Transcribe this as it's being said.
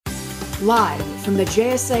Live from the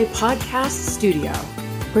JSA Podcast Studio,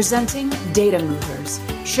 presenting Data Movers,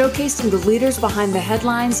 showcasing the leaders behind the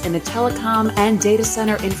headlines in the telecom and data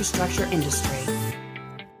center infrastructure industry.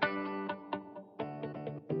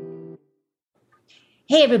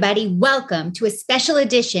 Hey, everybody. Welcome to a special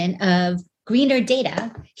edition of Greener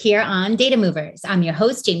Data here on Data Movers. I'm your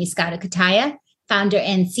host, Jamie Scotto-Cutaia, founder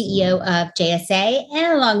and CEO of JSA,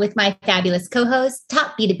 and along with my fabulous co-host,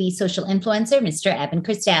 top B2B social influencer, Mr. Evan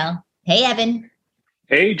Christel. Hey, Evan.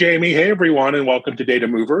 Hey, Jamie. Hey, everyone, and welcome to Data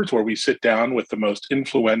Movers, where we sit down with the most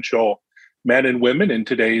influential men and women in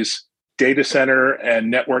today's data center and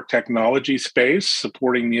network technology space,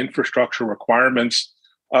 supporting the infrastructure requirements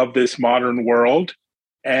of this modern world.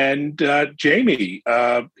 And Jamie,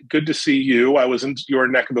 good to see you. I was in your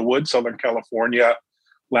neck of the woods, Southern California,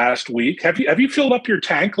 last week. Have you filled up your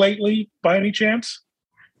tank lately, by any chance?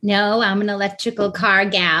 No, I'm an electrical car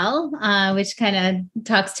gal, which kind of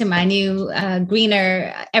talks to my new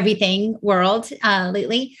greener everything world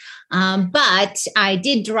lately. But I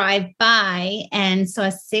did drive by and saw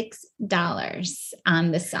 $6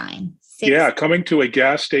 on the sign. Yeah, coming to a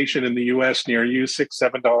gas station in the U.S. near you,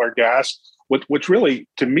 $6-7 gas. Which really,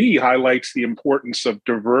 to me, highlights the importance of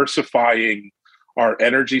diversifying our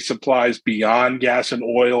energy supplies beyond gas and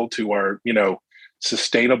oil to our,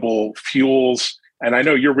 sustainable fuels. And I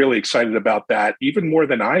know you're really excited about that, even more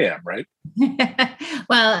than I am, right?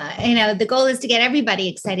 Well, the goal is to get everybody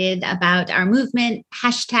excited about our movement,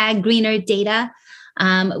 #GreenerData.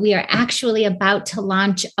 We are actually about to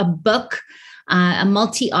launch a book, a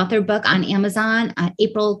multi-author book on Amazon,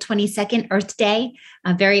 April 22nd, Earth Day,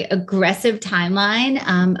 a very aggressive timeline.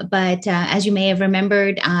 But as you may have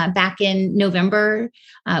remembered, back in November,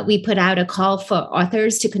 we put out a call for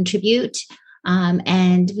authors to contribute.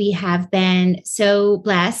 And we have been so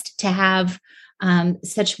blessed to have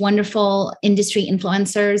such wonderful industry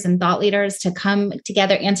influencers and thought leaders to come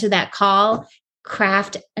together, answer that call,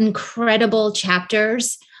 craft incredible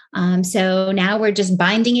chapters. So now we're just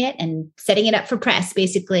binding it and setting it up for press,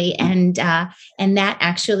 basically. And that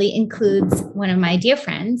actually includes one of my dear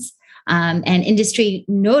friends, and industry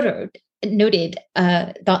noted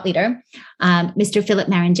thought leader, Mr. Phillip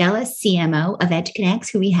Marangella, CMO of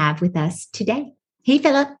EdgeConneX, who we have with us today. Hey,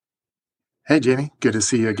 Phillip. Hey, Jamie. Good to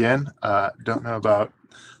see you again. Don't know about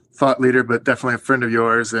thought leader, but definitely a friend of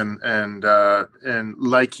yours. And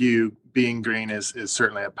like you, being green is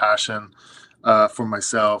certainly a passion for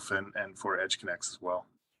myself and for EdgeConneX as well.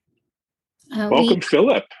 Welcome,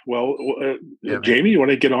 Phillip. Well, Jamie, you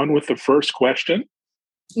want to get on with the first question?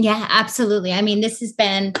 Yeah, absolutely. I mean, this has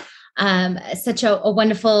been such a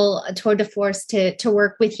wonderful tour de force to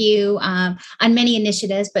work with you on many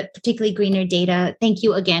initiatives, but particularly Greener Data. Thank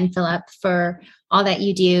you again, Phillip, for all that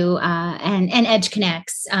you do, and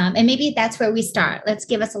EdgeConneX. And maybe that's where we start. Let's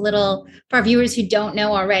give us a little, for our viewers who don't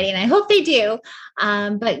know already, and I hope they do,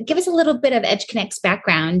 but give us a little bit of EdgeConneX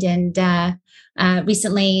background. And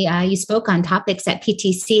recently you spoke on topics at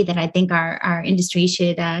PTC that I think our industry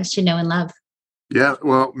should know and love. Yeah,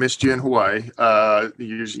 well, missed you in Hawaii.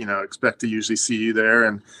 Expect to usually see you there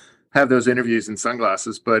and have those interviews in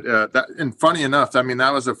sunglasses. But and funny enough, I mean,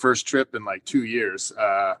 that was the first trip in like 2 years.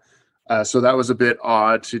 So that was a bit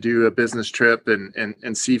odd to do a business trip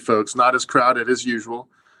and see folks, not as crowded as usual,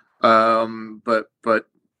 but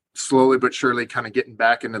slowly but surely kind of getting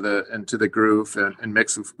back into the groove and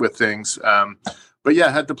mix with things. But yeah,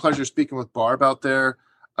 I had the pleasure of speaking with Barb out there.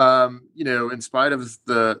 In spite of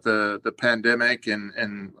the pandemic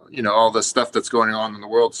and all the stuff that's going on in the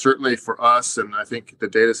world, certainly for us, and I think the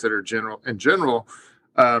data center in general,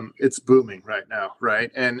 it's booming right now,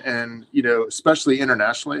 right? And especially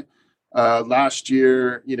internationally. Last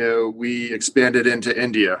year, we expanded into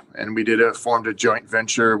India, and we formed a joint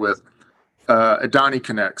venture with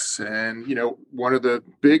EdgeConneX. And one of the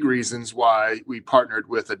big reasons why we partnered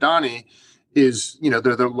with Adani is, they're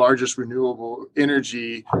the largest renewable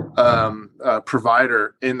energy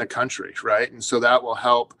provider in the country, right? And so that will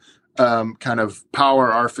help kind of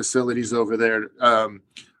power our facilities over there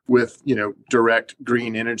with, direct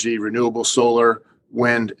green energy, renewable solar,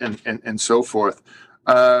 wind, and so forth.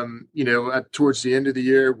 Towards the end of the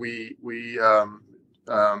year, we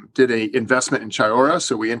did a investment in Chiora,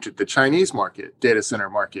 so we entered the Chinese data center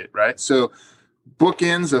market, right? So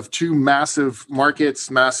bookends of two massive markets,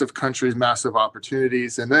 massive countries, massive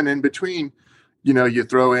opportunities. And then in between, you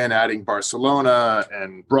throw in adding Barcelona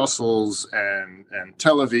and Brussels and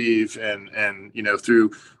Tel Aviv and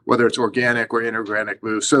through whether it's organic or inorganic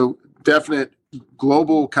moves. So definite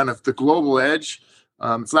global, kind of the global edge.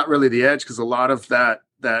 It's not really the edge because a lot of that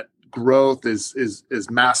growth is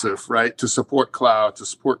massive, right? To support cloud, to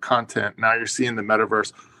support content. Now you're seeing the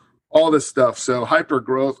metaverse. all this stuff. So hyper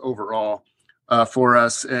growth overall for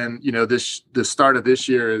us. And, the start of this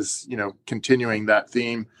year is, continuing that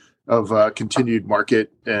theme of continued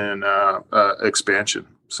market and expansion.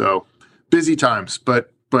 So busy times,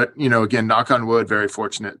 but again, knock on wood, very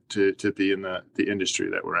fortunate to be in the industry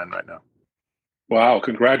that we're in right now. Wow.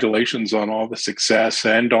 Congratulations on all the success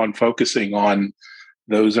and on focusing on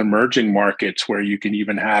those emerging markets where you can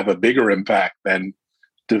even have a bigger impact than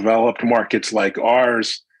developed markets like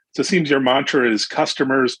ours. So it seems your mantra is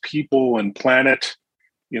customers, people, and planet,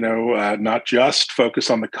 not just focus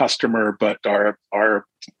on the customer, but are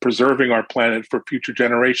preserving our planet for future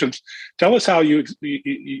generations. Tell us how you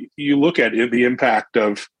look at the impact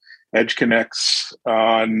of EdgeConneX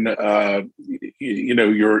on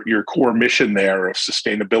your core mission there of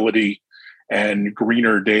sustainability and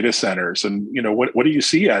greener data centers, and what do you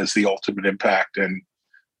see as the ultimate impact, and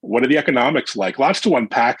what are the economics like? Lots to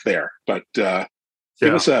unpack there, but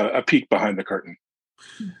give us a peek behind the curtain.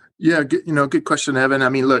 Yeah, good question, Evan. I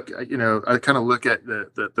mean, look, I kind of look at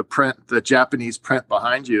the print, the Japanese print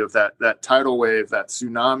behind you of that tidal wave, that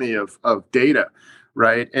tsunami of data,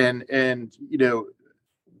 right? And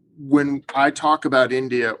when I talk about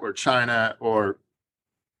India or China or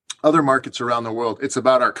other markets around the world, it's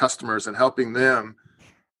about our customers and helping them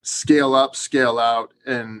scale up, scale out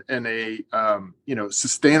in a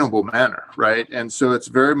sustainable manner, right? And so it's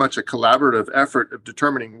very much a collaborative effort of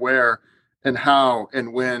determining where and how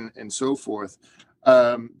and when and so forth.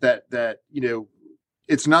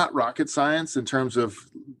 It's not rocket science in terms of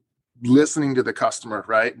listening to the customer,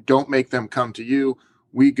 right? Don't make them come to you.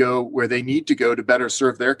 We go where they need to go to better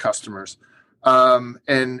serve their customers. And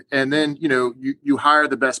then, you hire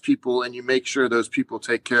the best people and you make sure those people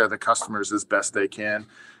take care of the customers as best they can.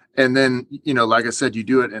 And then, like I said, you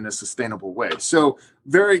do it in a sustainable way. So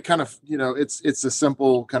very kind of, it's a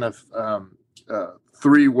simple kind of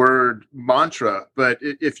 3-word mantra, but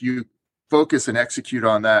if you focus and execute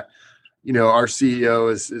on that, our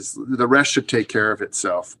CEO is the rest should take care of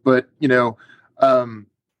itself. But,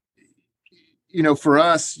 for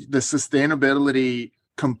us, the sustainability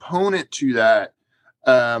component to that,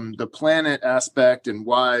 the planet aspect and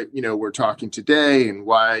why, we're talking today and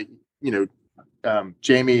why,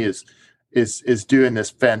 Jamie is doing this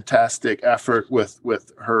fantastic effort with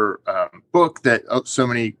her book that so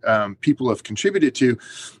many people have contributed to.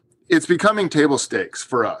 It's becoming table stakes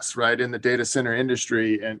for us, right, in the data center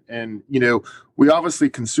industry. And we obviously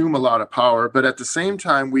consume a lot of power, but at the same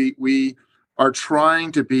time, we are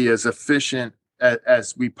trying to be as efficient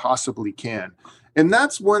as we possibly can. And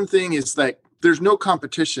that's one thing is like, there's no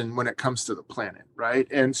competition when it comes to the planet, right?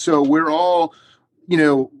 And so we're all,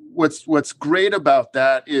 what's great about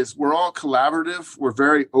that is we're all collaborative. We're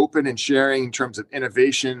very open and sharing in terms of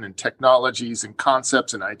innovation and technologies and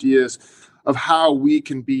concepts and ideas of how we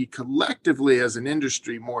can be collectively as an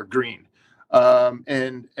industry more green.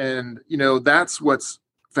 And that's what's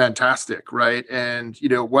fantastic, right? And,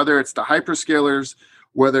 whether it's the hyperscalers,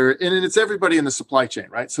 and it's everybody in the supply chain,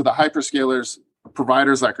 right? So the hyperscalers,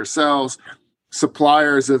 providers like ourselves,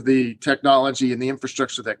 suppliers of the technology and the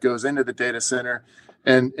infrastructure that goes into the data center,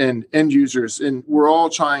 and end users, and we're all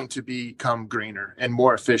trying to become greener and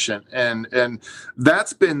more efficient. And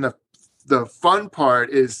that's been the fun part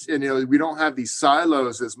is, we don't have these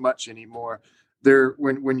silos as much anymore.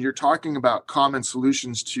 When you're talking about common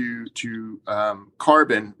solutions to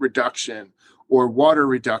carbon reduction or water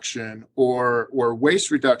reduction or waste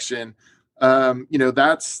reduction,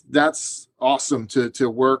 that's awesome to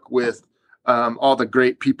work with all the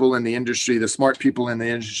great people in the industry, the smart people in the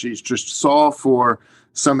industry, to solve for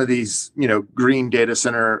some of these, green data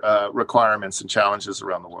center requirements and challenges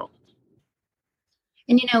around the world.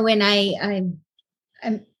 And, when I'm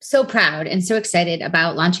so proud and so excited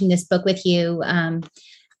about launching this book with you.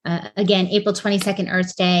 Again, April 22nd,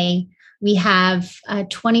 Earth Day. We have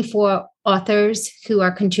 24 authors who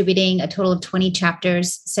are contributing a total of 20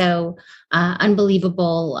 chapters. So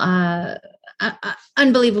unbelievable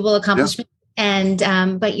accomplishment.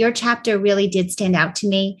 Yeah. But your chapter really did stand out to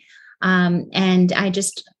me. And I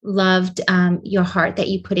just loved your heart that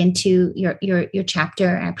you put into your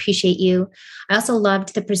chapter. I appreciate you. I also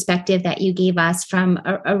loved the perspective that you gave us from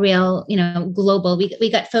a real, global.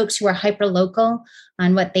 We got folks who are hyper local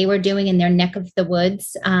on what they were doing in their neck of the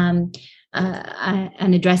woods and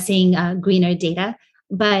addressing greener data.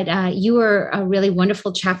 But you were a really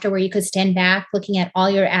wonderful chapter where you could stand back looking at all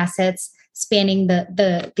your assets spanning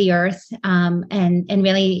the earth, and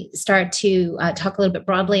really start to talk a little bit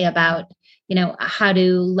broadly about, how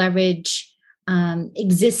to leverage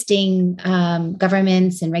existing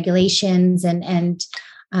governments and regulations and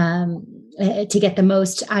to get the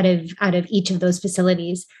most out of each of those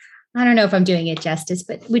facilities. I don't know if I'm doing it justice,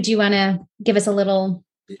 but would you want to give us a little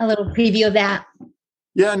preview of that?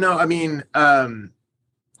 Yeah, no, I mean, on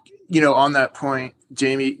that point,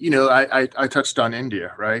 Jamie, I touched on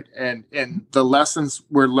India, right? And the lessons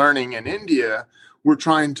we're learning in India, we're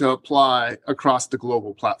trying to apply across the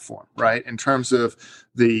global platform, right? In terms of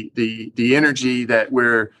the energy that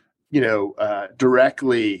we're,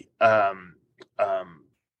 directly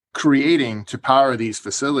creating to power these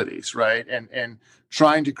facilities, right? And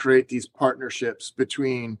trying to create these partnerships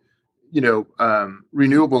between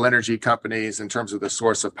renewable energy companies in terms of the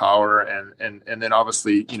source of power, and then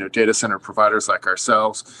obviously, data center providers like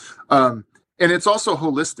ourselves. And it's also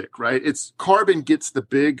holistic, right? It's carbon gets the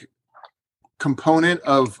big component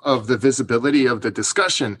of the visibility of the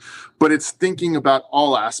discussion, but it's thinking about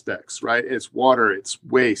all aspects, right? It's water, it's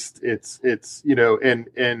waste, it's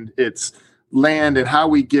and it's land, and how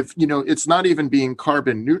we give, it's not even being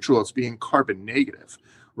carbon neutral, it's being carbon negative,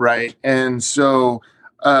 right? And so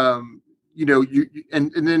then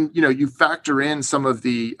you factor in some of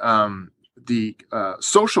the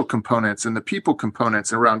social components and the people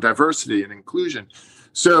components around diversity and inclusion.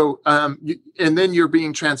 So and then you're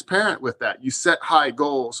being transparent with that. You set high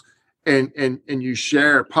goals and you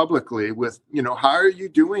share publicly with, how are you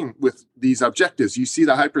doing with these objectives? You see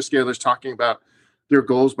the hyperscalers talking about their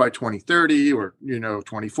goals by 2030 or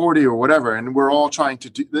 2040 or whatever, and we're all trying to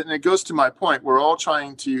do. And it goes to my point. We're all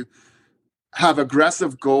trying to have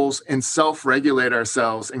aggressive goals and self-regulate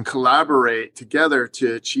ourselves and collaborate together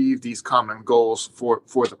to achieve these common goals for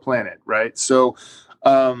the planet, right? So,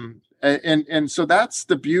 and so that's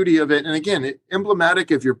the beauty of it. And again, emblematic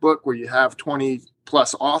of your book, where you have 20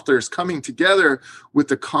 plus authors coming together with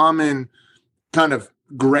the common kind of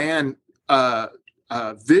grand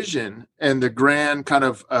vision and the grand kind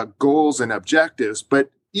of goals and objectives, but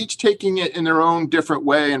each taking it in their own different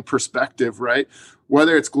way and perspective, right?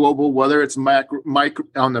 Whether it's global, whether it's micro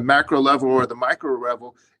on the macro level or the micro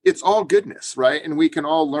level, it's all goodness, right? And we can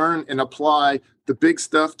all learn and apply the big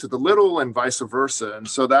stuff to the little, and vice versa. And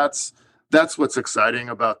so that's what's exciting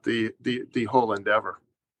about the whole endeavor.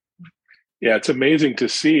 Yeah, it's amazing to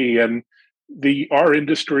see. And our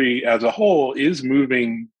industry as a whole is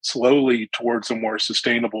moving slowly towards a more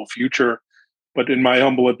sustainable future. But in my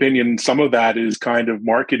humble opinion, some of that is kind of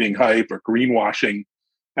marketing hype or greenwashing,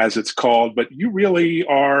 as it's called. But you really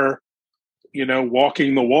are,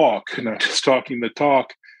 walking the walk, not just talking the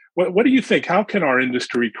talk. What do you think? How can our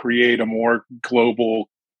industry create a more global,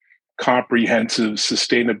 comprehensive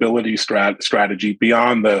sustainability strategy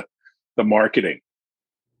beyond the marketing?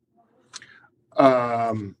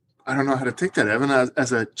 I don't know how to take that, Evan,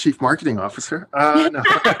 as a chief marketing officer. No.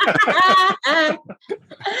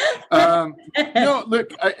 No,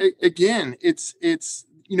 look, again, it's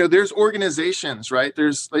there's organizations, right?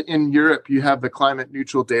 There's, in Europe, you have the Climate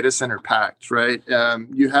Neutral Data Center Pact, right?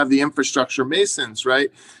 You have the Infrastructure Masons,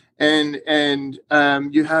 right? And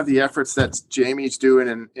you have the efforts that Jamie's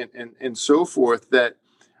doing and so forth that,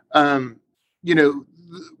 on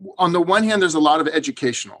the one hand, there's a lot of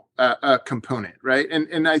educational component, right?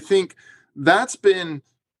 And I think that's been,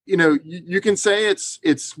 you can say it's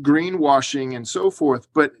greenwashing and so forth,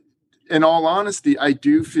 but in all honesty, I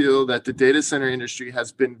do feel that the data center industry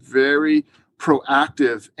has been very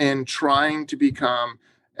proactive in trying to become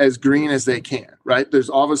as green as they can, right? There's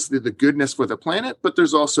obviously the goodness for the planet, but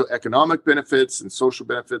there's also economic benefits and social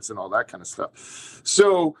benefits and all that kind of stuff.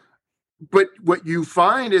 So, but what you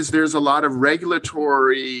find is there's a lot of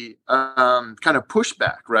regulatory kind of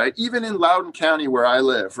pushback, right? Even in Loudoun County, where I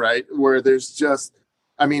live, right? Where there's just,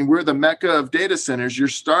 we're the mecca of data centers. You're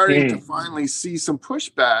starting to finally see some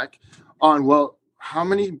pushback on, well, how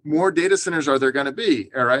many more data centers are there going to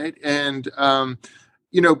be? All right. And,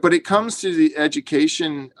 but it comes to the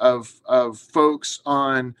education of folks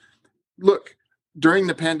on, look, during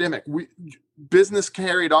the pandemic, business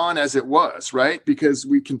carried on as it was, right? Because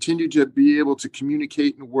we continued to be able to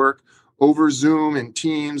communicate and work over Zoom and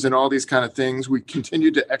Teams and all these kind of things. We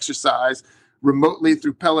continued to exercise remotely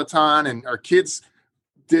through Peloton, and our kids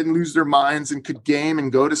didn't lose their minds and could game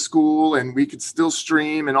and go to school, and we could still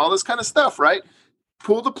stream and all this kind of stuff, right?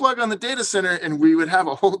 Pull the plug on the data center and we would have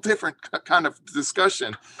a whole different kind of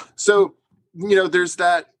discussion. So, there's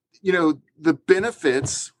that, the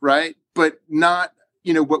benefits, right? But not,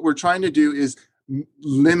 what we're trying to do is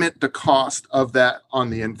limit the cost of that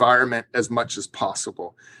on the environment as much as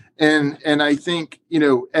possible. And I think,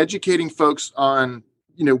 educating folks on,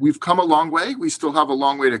 we've come a long way. We still have a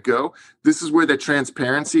long way to go. This is where the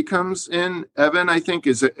transparency comes in. Evan, I think,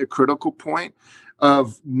 is a critical point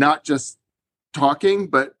of not just talking,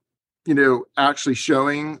 but, actually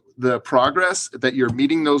showing the progress that you're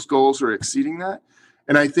meeting those goals or exceeding that.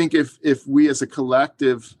 And I think if we as a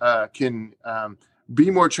collective can be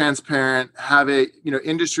more transparent, have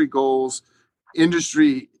industry goals,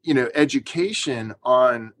 industry education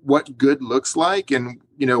on what good looks like, and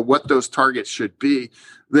what those targets should be,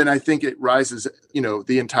 then I think it rises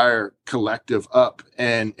the entire collective up,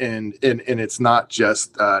 and it's not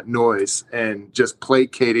just noise and just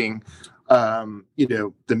placating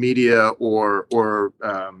the media or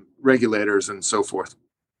regulators and so forth.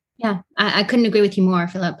 Yeah, I couldn't agree with you more,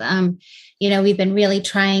 Philip. We've been really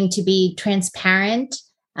trying to be transparent,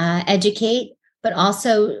 educate, but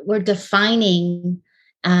also we're defining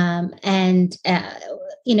what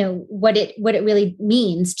it really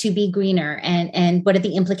means to be greener, and what are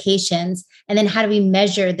the implications, and then how do we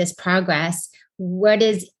measure this progress? What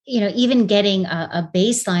is even getting a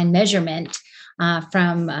baseline measurement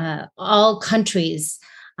from all countries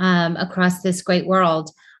across this great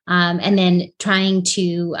world. And then trying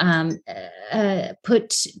to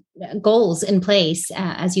put goals in place,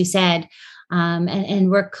 as you said,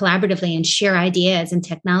 and work collaboratively and share ideas and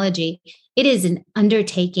technology. It is an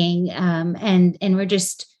undertaking, and we're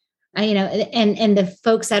just, and the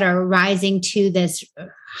folks that are rising to this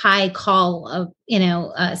high call of,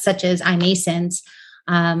 such as iMasons,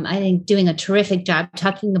 I think doing a terrific job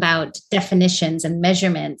talking about definitions and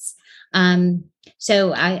measurements.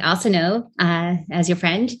 So I also know, as your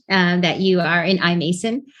friend, that you are an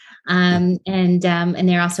iMason, and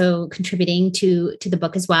they're also contributing to the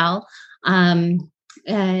book as well.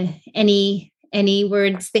 Any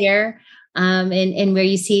words there, and where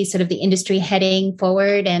you see sort of the industry heading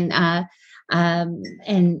forward, and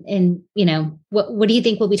what do you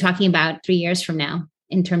think we'll be talking about 3 years from now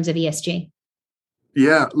in terms of ESG?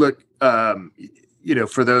 Yeah, look,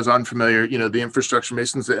 for those unfamiliar, the Infrastructure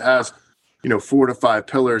Masons, it has 4 to 5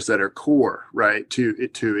 pillars that are core, right, to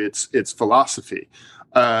its philosophy.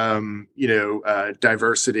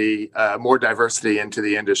 Diversity, more diversity into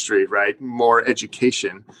the industry, right? More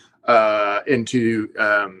education into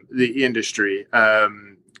the industry.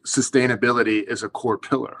 Sustainability is a core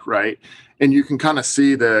pillar, right? And you can kind of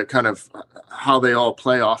see the kind of how they all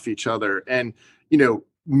play off each other. And,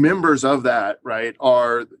 members of that, right,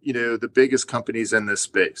 are the biggest companies in this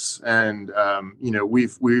space, and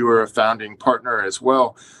we were a founding partner as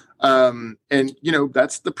well, and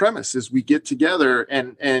that's the premise: is we get together,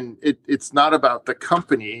 and it's not about the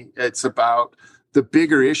company, it's about the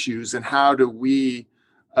bigger issues and how do we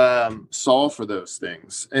solve for those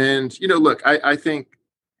things. And look, I think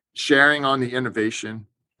sharing on the innovation,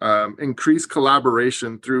 increased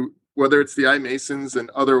collaboration through whether it's the iMasons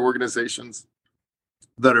and other organizations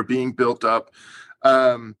that are being built up,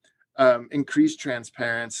 increased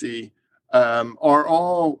transparency, are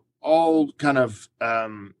all kind of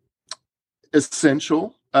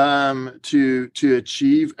essential to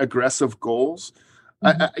achieve aggressive goals.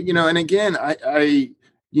 Mm-hmm. And again, I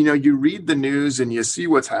you read the news and you see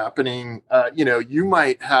what's happening. You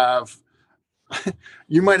might have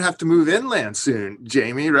to move inland soon,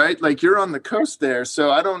 Jamie, right? Like, you're on the coast there. So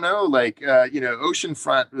I don't know,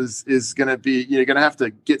 oceanfront is going to be, you're going to have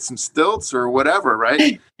to get some stilts or whatever,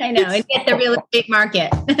 right? I know, and get the real estate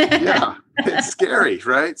market. Yeah, it's scary,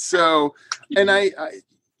 right? So, and I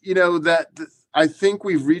think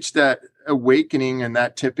we've reached that awakening and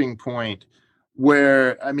that tipping point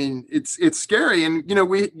where, it's scary. And,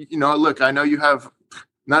 look, I know you have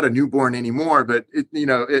not a newborn anymore, but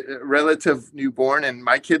a relative newborn, and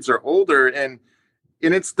my kids are older, and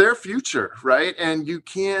it's their future, right? And you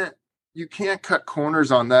can't cut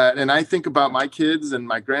corners on that. And I think about my kids and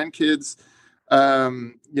my grandkids,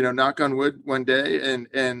 knock on wood one day,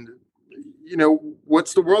 and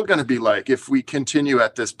what's the world going to be like if we continue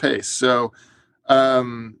at this pace? So,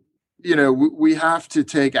 we have to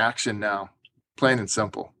take action now, plain and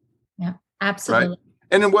simple. Yeah, absolutely. Right?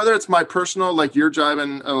 And then whether it's my personal, like you're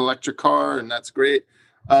driving an electric car, and that's great.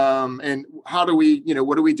 And how do we,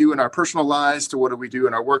 what do we do in our personal lives to what do we do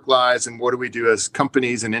in our work lives, and what do we do as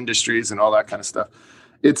companies and industries and all that kind of stuff?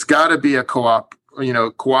 It's got to be a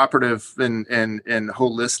cooperative and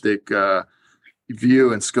holistic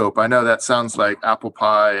view and scope. I know that sounds like apple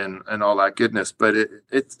pie and all that goodness, but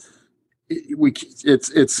it's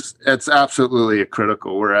absolutely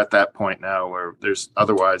critical. We're at that point now where there's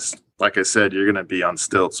otherwise, like I said, you're going to be on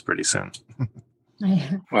stilts pretty soon.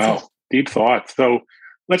 Wow. Deep thoughts. So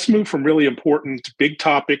let's move from really important big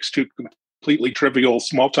topics to completely trivial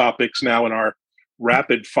small topics now in our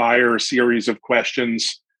rapid fire series of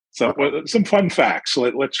questions. So some fun facts.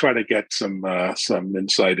 Let's try to get some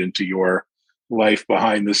insight into your life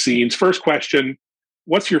behind the scenes. First question: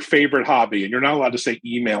 what's your favorite hobby? And you're not allowed to say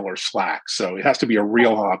email or Slack, so it has to be a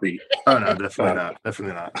real hobby. Oh no,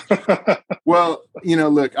 definitely not. Well,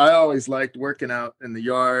 look, I always liked working out in the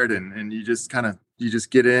yard, and you just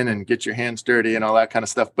get in and get your hands dirty and all that kind of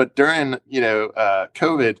stuff. But during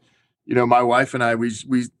COVID, my wife and I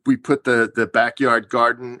we put the backyard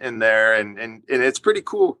garden in there, and it's pretty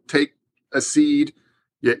cool. Take a seed.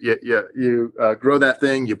 You grow that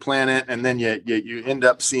thing, you plant it, and then you end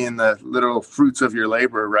up seeing the little fruits of your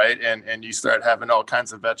labor, right? And you start having all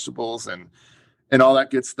kinds of vegetables and all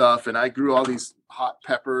that good stuff. And I grew all these hot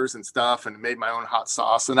peppers and stuff, and made my own hot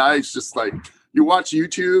sauce. And I was just like, you watch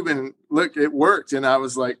YouTube, and look, it worked. And I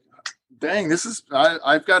was like, dang,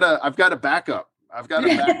 I've got a backup.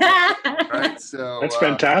 Right? So that's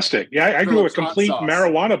fantastic. Yeah, I grew a complete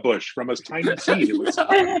marijuana bush from a tiny seed. It was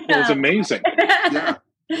amazing. Yeah.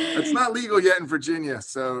 It's not legal yet in Virginia,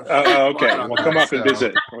 so. Okay. Well, come up and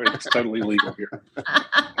visit. It's totally legal here.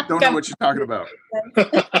 Don't know what you're talking about.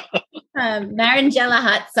 Marangella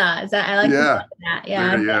hot sauce. I like that.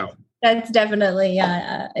 Yeah, that's definitely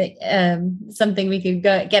something we could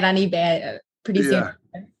get on eBay pretty soon.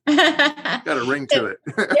 Got a ring to it.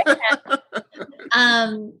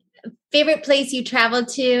 Favorite place you traveled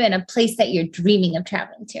to, and a place that you're dreaming of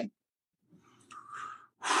traveling to?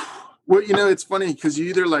 Well, it's funny because you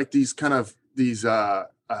either like these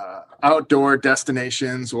outdoor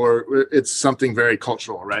destinations, or it's something very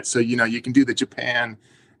cultural, right? So, you can do the Japan,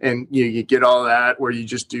 and you get all that, where you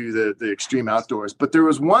just do the extreme outdoors. But there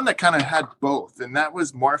was one that kind of had both, and that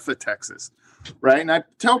was Marfa, Texas, right? And I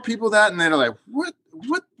tell people that, and they're like, what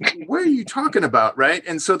are you talking about, right?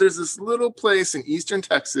 And so there's this little place in Eastern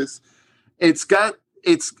Texas. It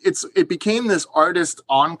became this artist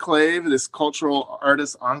enclave, this cultural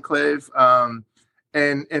artist enclave.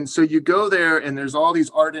 And so you go there, and there's all these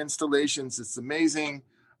art installations. It's amazing.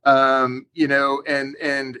 And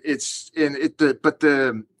it's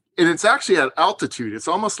actually at altitude. It's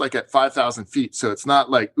almost like at 5,000 feet. So it's not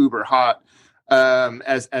like uber hot,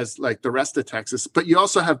 as like the rest of Texas, but you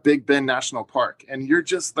also have Big Bend National Park, and you're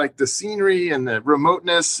just like, the scenery and the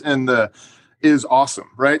remoteness is awesome,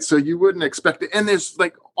 right? So you wouldn't expect it. And there's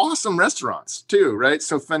like awesome restaurants too, right?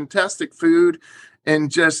 So fantastic food,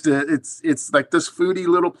 and just it's like this foodie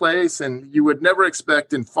little place, and you would never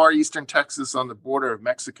expect in far eastern Texas on the border of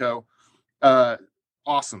Mexico.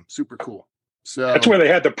 Awesome, super cool. So that's where they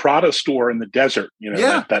had the Prada store in the desert.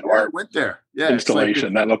 That art I went there. Yeah,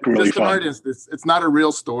 installation that looked really fun. It's not a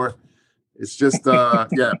real store. It's just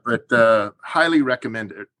but highly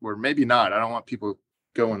recommend it, or maybe not. I don't want people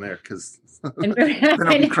going there because it'll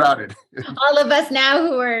be crowded. All of us now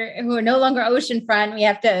who are no longer oceanfront, we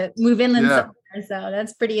have to move inland somewhere. So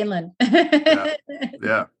that's pretty inland.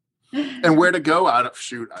 Yeah. And where to go out of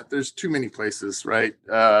there's too many places, right?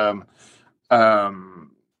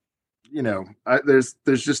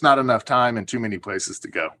 There's just not enough time and too many places to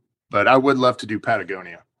go. But I would love to do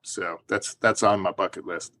Patagonia. So that's on my bucket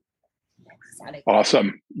list.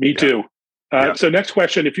 Awesome. Me too. So next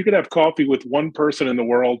question, if you could have coffee with one person in the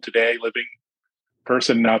world today, living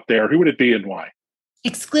person out there, who would it be and why?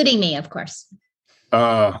 Excluding me, of course.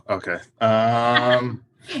 Okay.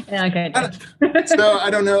 Okay. So I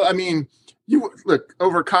don't know. I mean, you look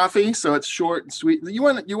over coffee, so it's short and sweet. You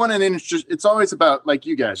want an interest. It's always about, like,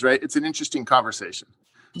 you guys, right? It's an interesting conversation.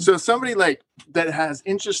 So somebody like that has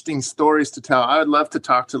interesting stories to tell. I would love to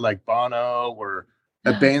talk to like Bono or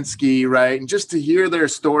Abansky, right? And just to hear their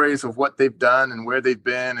stories of what they've done and where they've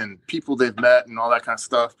been and people they've met and all that kind of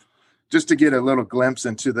stuff, just to get a little glimpse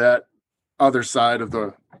into that other side of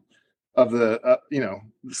the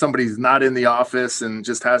somebody's not in the office and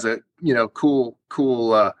just has a, cool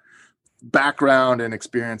background and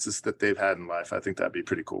experiences that they've had in life. I think that'd be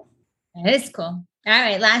pretty cool. That is cool. All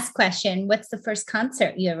right. Last question. What's the first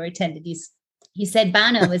concert you ever attended? You said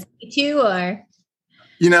Bono. Was it you or?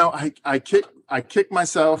 I kick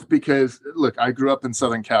myself because, look, I grew up in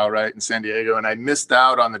Southern Cal, right, in San Diego, and I missed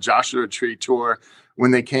out on the Joshua Tree tour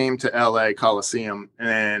when they came to LA Coliseum.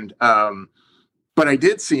 And, but I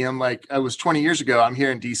did see him, like, I was 20 years ago. I'm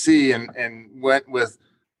here in DC and went with a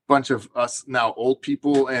bunch of us now old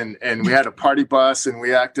people, and we had a party bus, and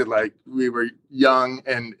we acted like we were young,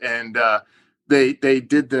 and they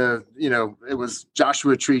did the, it was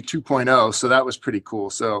Joshua Tree 2.0. So that was pretty cool.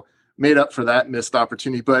 So made up for that missed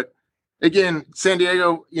opportunity. But again, San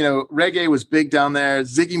Diego, reggae was big down there.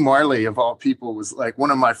 Ziggy Marley, of all people, was like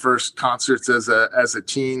one of my first concerts as a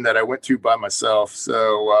teen that I went to by myself.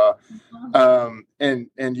 So,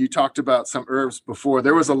 and you talked about some herbs before.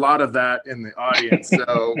 There was a lot of that in the audience.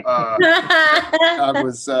 So I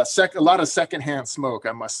was a lot of secondhand smoke,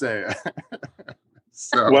 I must say.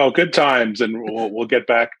 So, well, good times, and we'll get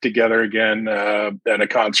back together again at a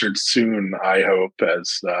concert soon, I hope,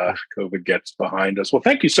 as COVID gets behind us. Well,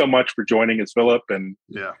 thank you so much for joining us, Phillip, and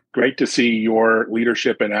great to see your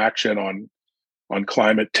leadership in action on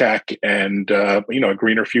climate tech and a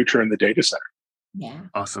greener future in the data center. Yeah.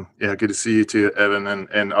 Awesome. Yeah, good to see you too, Evan,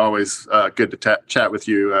 and always good to chat with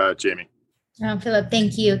you, Jamie. Phillip,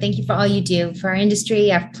 thank you. Thank you for all you do for our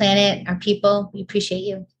industry, our planet, our people. We appreciate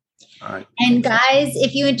you. All right. And guys,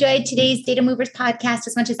 if you enjoyed today's Data Movers podcast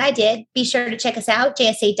as much as I did, be sure to check us out,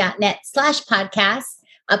 jsa.net/podcast.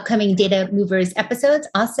 Upcoming Data Movers episodes,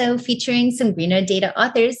 also featuring some greener data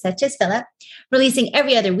authors such as Phillip, releasing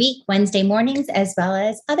every other week, Wednesday mornings, as well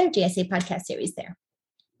as other JSA podcast series there.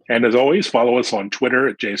 And as always, follow us on Twitter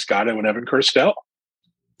at jscotto and Evan Kirstel.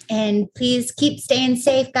 And please keep staying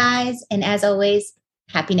safe, guys. And as always,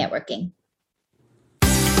 happy networking.